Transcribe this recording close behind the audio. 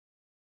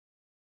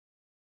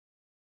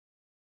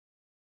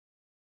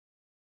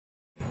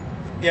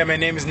Yeah, my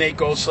name is Nate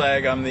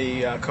Goldschlag. I'm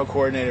the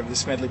co-coordinator of the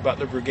Smedley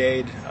Butler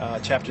Brigade,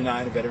 Chapter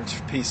 9 of Veterans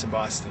for Peace in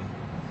Boston.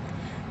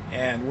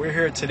 And we're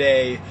here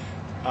today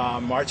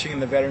marching in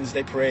the Veterans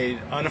Day Parade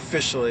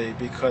unofficially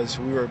because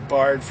we were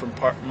barred from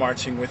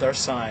marching with our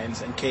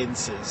signs and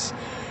cadences.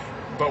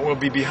 But we'll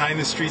be behind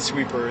the street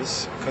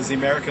sweepers because the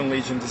American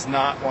Legion does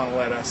not want to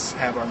let us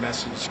have our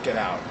message get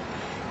out.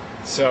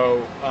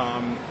 So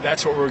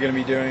that's what we're going to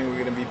be doing.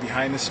 We're going to be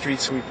behind the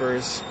street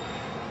sweepers,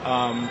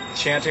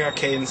 chanting our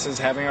cadences,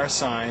 having our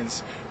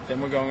signs.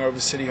 Then we're going over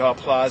to City Hall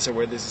Plaza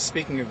where there's a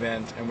speaking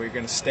event, and we're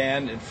going to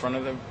stand in front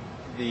of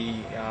the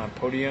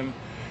podium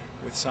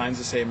with signs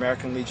that say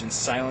American Legion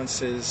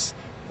silences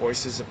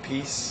voices of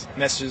peace,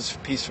 messages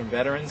of peace from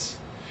veterans,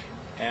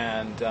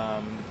 and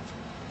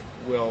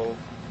we'll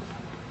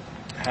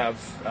have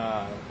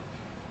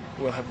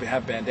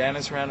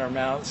bandanas around our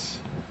mouths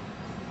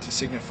to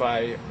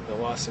signify the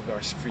loss of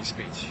our free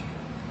speech.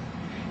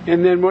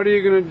 And then what are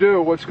you going to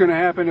do? What's going to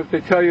happen if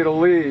they tell you to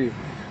leave?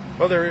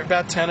 Well, there are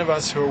about 10 of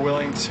us who are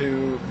willing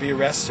to be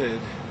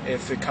arrested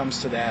if it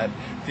comes to that.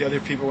 The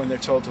other people, when they're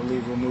told to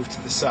leave, will move to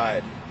the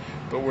side.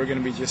 But we're going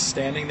to be just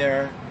standing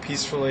there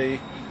peacefully,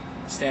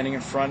 standing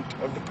in front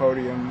of the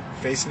podium,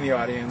 facing the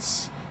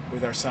audience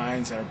with our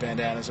signs and our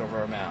bandanas over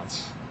our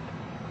mouths.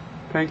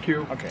 Thank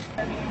you. Okay.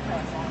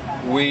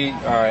 We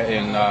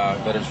in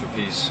Veterans for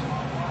Peace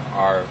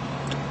are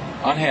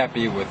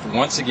unhappy with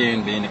once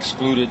again being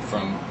excluded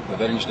from the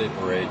Veterans Day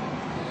Parade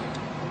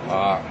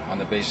on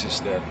the basis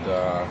that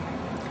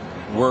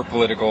we're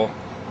political,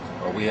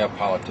 or we have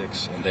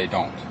politics, and they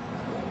don't.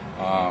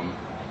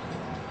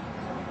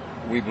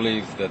 We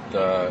believe that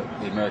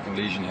the American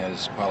Legion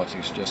has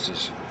politics just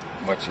as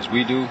much as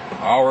we do.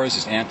 Ours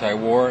is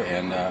anti-war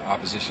and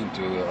opposition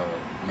to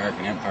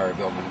American empire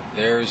building.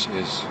 Theirs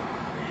is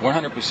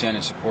 100%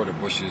 in support of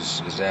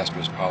Bush's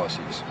disastrous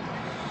policies.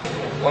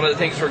 One of the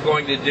things we're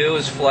going to do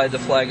is fly the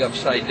flag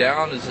upside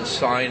down as a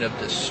sign of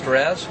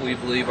distress. We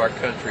believe our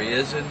country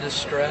is in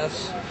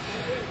distress,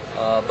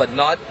 but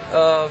not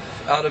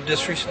out of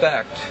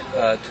disrespect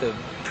to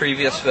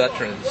previous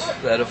veterans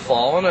that have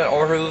fallen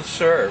or who have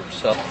served.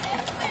 So.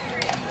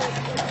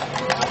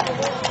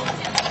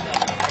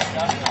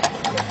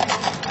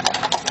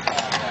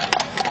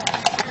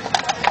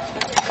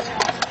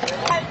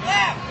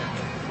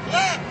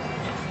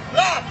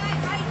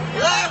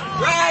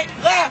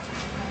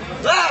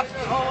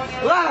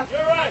 Left.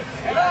 You're right.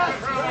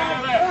 Left.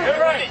 You're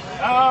right.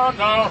 Down,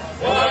 down.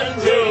 1,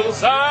 2.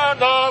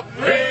 Sound off.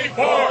 3,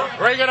 4.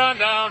 Bring it on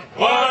down.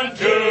 1,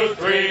 2,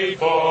 3,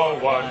 4.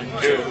 1,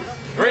 2,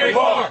 3,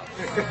 4. Am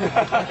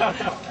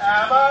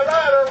I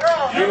right or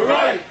wrong? You're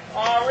right.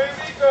 Are we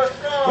weak or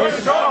strong? We're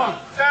strong.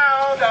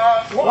 Sound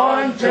off.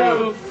 1,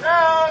 2.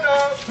 Sound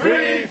off.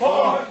 3,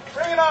 4.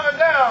 Bring it on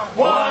down.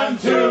 1,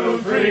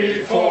 2,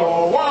 3,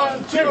 4.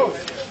 1, 2.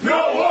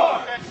 No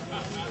war.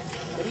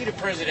 We need a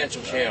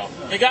presidential jail.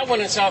 They got one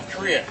in South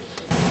Korea.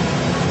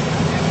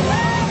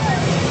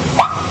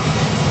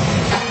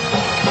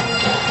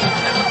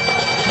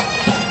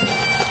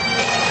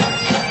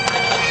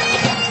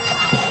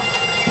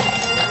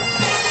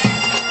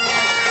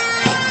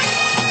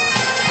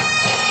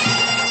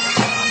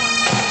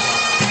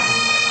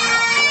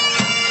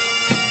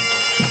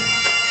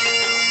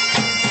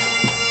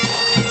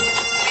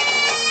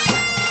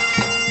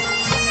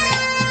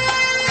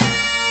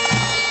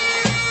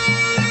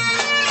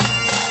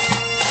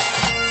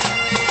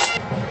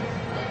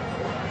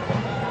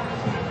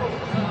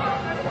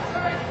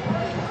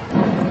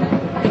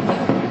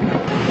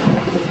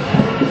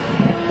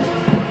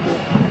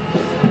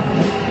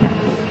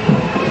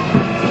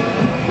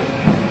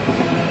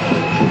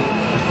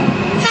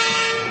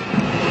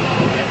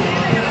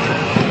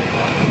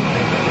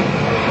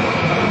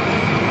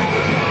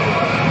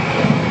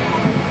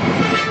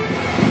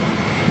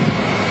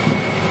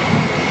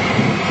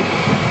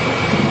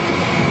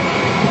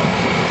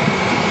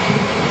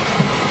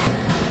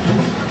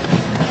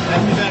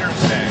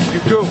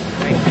 Go.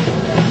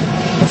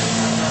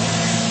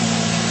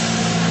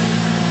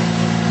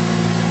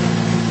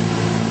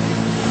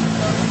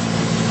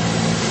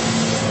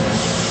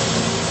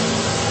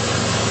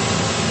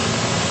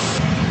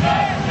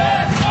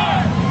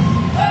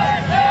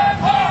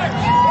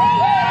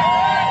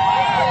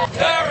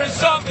 There is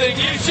something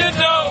you should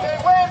know. They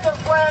wave the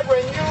flag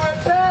when you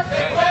attack.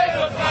 They wave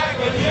the flag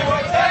when you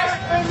attack.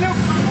 When you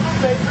come home,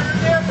 they turn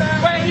their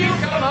back. When you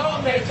come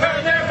home, they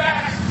turn their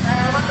backs.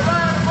 Am I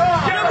right or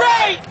wrong? You're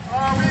right.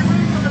 Are we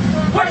weak or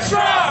strong? We're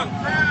strong.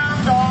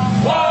 Sound off.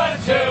 1,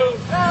 2.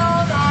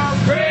 Sound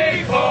off.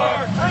 3,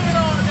 4. Bring it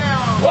on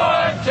down.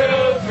 1,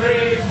 2,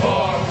 3,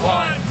 4.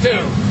 1, 2.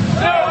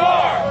 No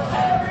war.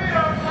 We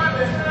don't want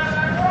this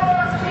Iraq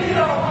war. We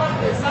don't want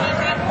this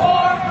Iraq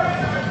war.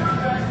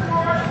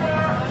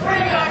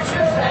 Bring our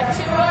troops back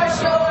to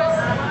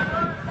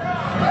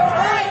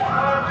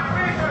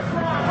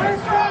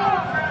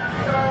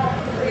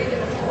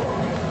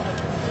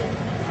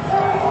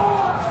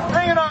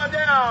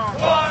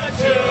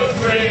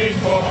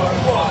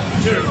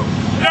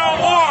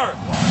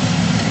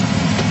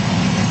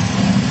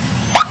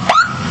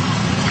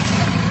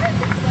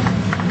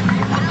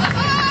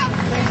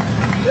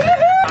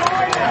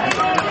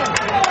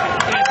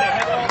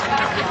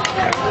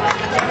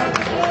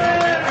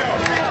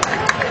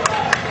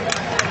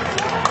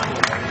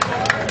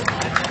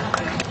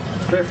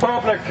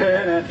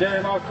Republican and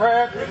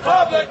Democrat.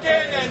 Republican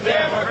and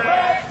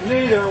Democrat.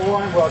 Neither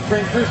one will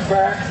bring troops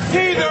back.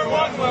 Neither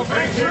one will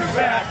bring troops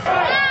back.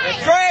 You're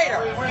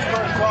traitors.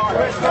 You're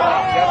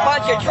a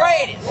bunch of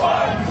traitors.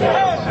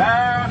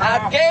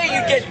 How dare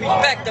you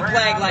disrespect the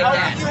flag like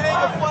that?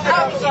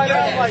 How can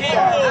you do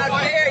that?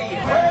 How dare you?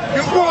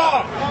 You're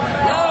wrong.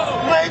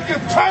 No. Make the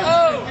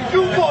president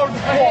you voted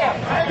for.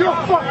 You're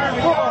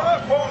fucking wrong.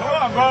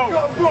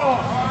 You're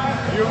wrong.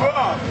 You're wrong. You're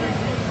wrong.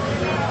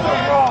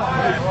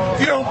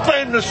 You don't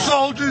blame the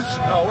soldiers.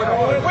 No, we're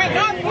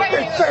not blaming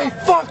They say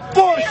fuck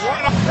Bush.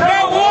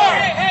 No war.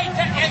 Hey,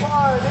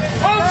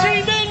 Ho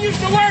Chi Minh used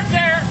to work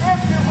there. Ho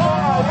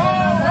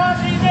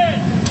Chi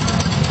Minh.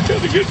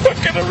 Gonna get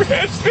fucking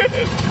arrested.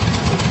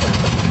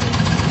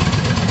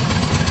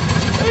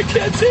 I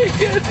can't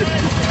take it.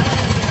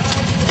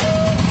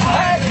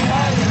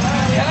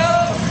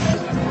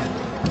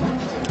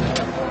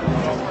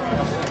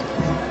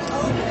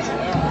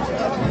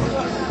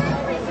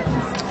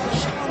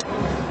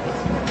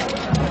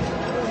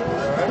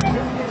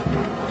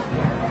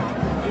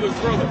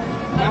 Brother,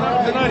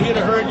 we're not here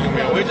to hurt you,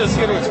 man. We're just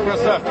here to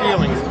express our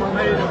feelings.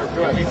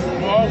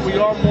 We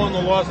all mourn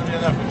the loss of your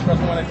nephew.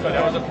 Trust me when I tell you,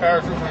 I was a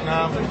paratrooper in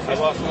Army. I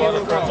lost a lot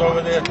of friends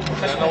over there,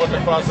 and I know what the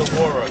cost of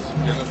war is.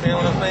 You understand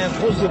what I'm saying?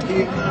 I was a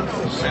Vietnam.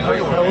 I know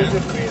you were, man.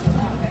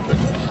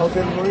 I was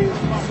in the Marines.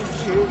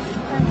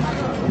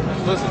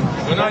 Listen,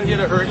 we're not here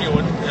to hurt you.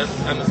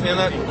 Understand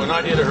that? We're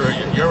not here to hurt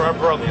you. You're our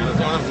brother. You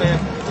understand what I'm saying?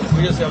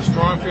 We just have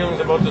strong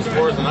feelings about this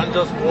war. It's an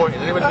unjust war. And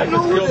anybody that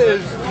gets killed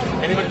in it,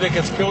 anybody that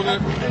gets killed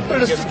in it,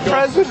 gets killed.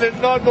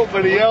 President, not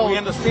nobody else. We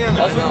understand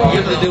that. All we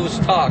have to do is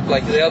talk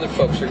like the other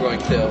folks are going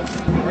to.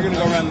 We're going to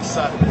go around this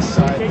side.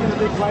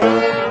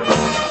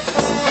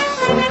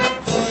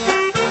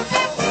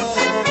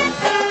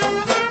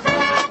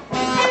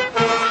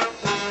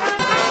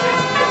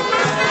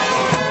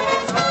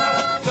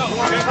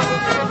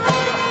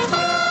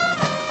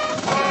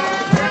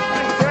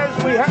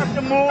 We have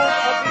to move or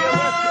be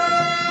arrested.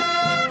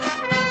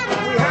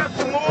 We have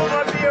to move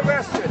or be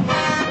arrested.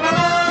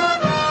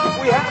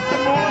 We have to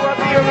move or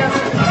be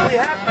arrested. We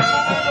have to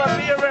move or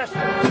be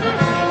arrested.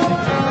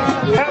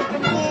 We have to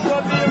move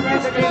or be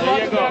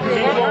arrested.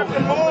 We have to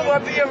move or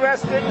be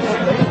arrested.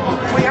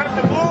 We have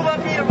to move or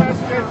be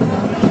arrested.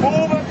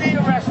 Move or be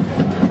arrested.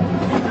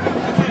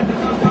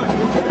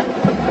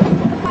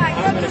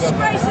 You're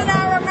disgracing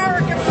our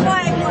American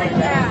flag like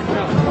that.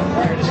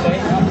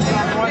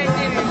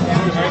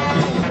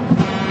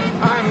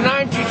 I'm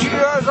 92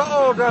 years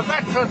old, a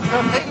veteran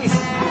for peace.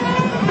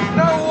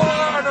 No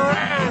war in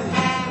Iran.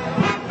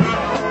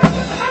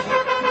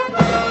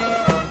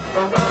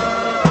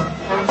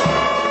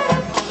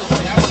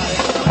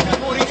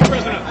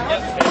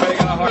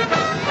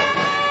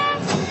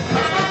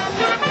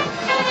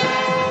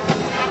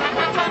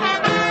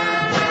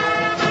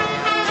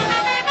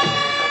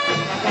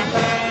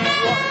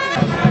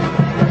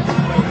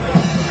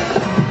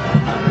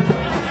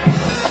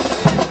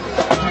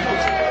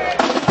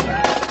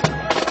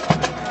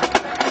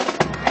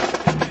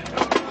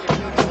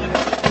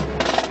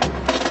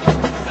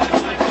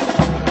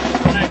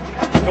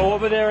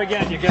 Over there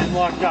again, you're getting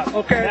locked up.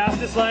 Okay. Pass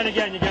this line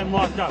again, you're getting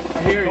locked up.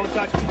 I hear you. Don't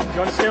touch me. Do you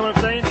understand what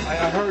I'm saying?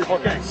 I heard.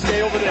 Okay,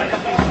 stay over there.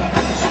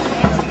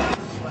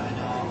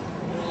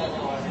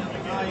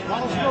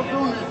 I'm still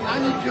doing it.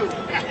 92.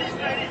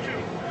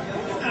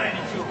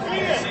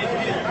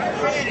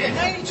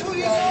 92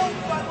 years old?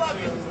 I love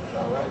you.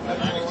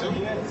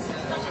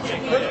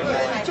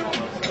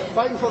 92.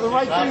 Fighting for the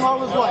right thing all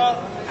his life.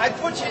 I'd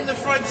put you in the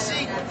front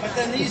seat, but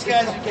then these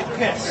guys would get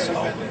pissed. So,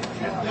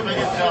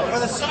 for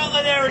the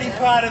solidarity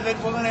part of it,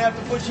 we're going to have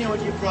to put you in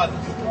with your brother.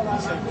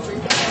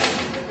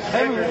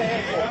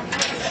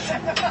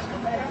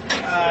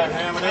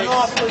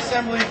 Lawful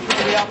Assembly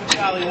for the Alpha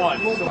Charlie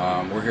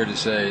 1. We're here to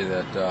say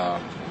that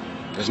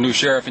there's a new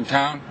sheriff in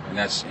town, and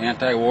that's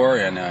anti-war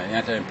and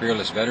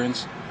anti-imperialist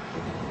veterans.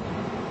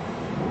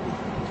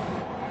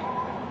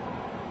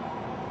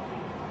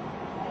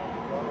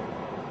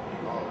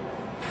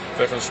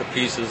 Veterans for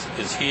Peace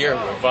is here.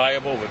 We're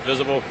viable, we're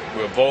visible,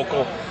 we're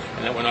vocal,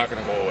 and that we're not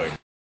going to go away.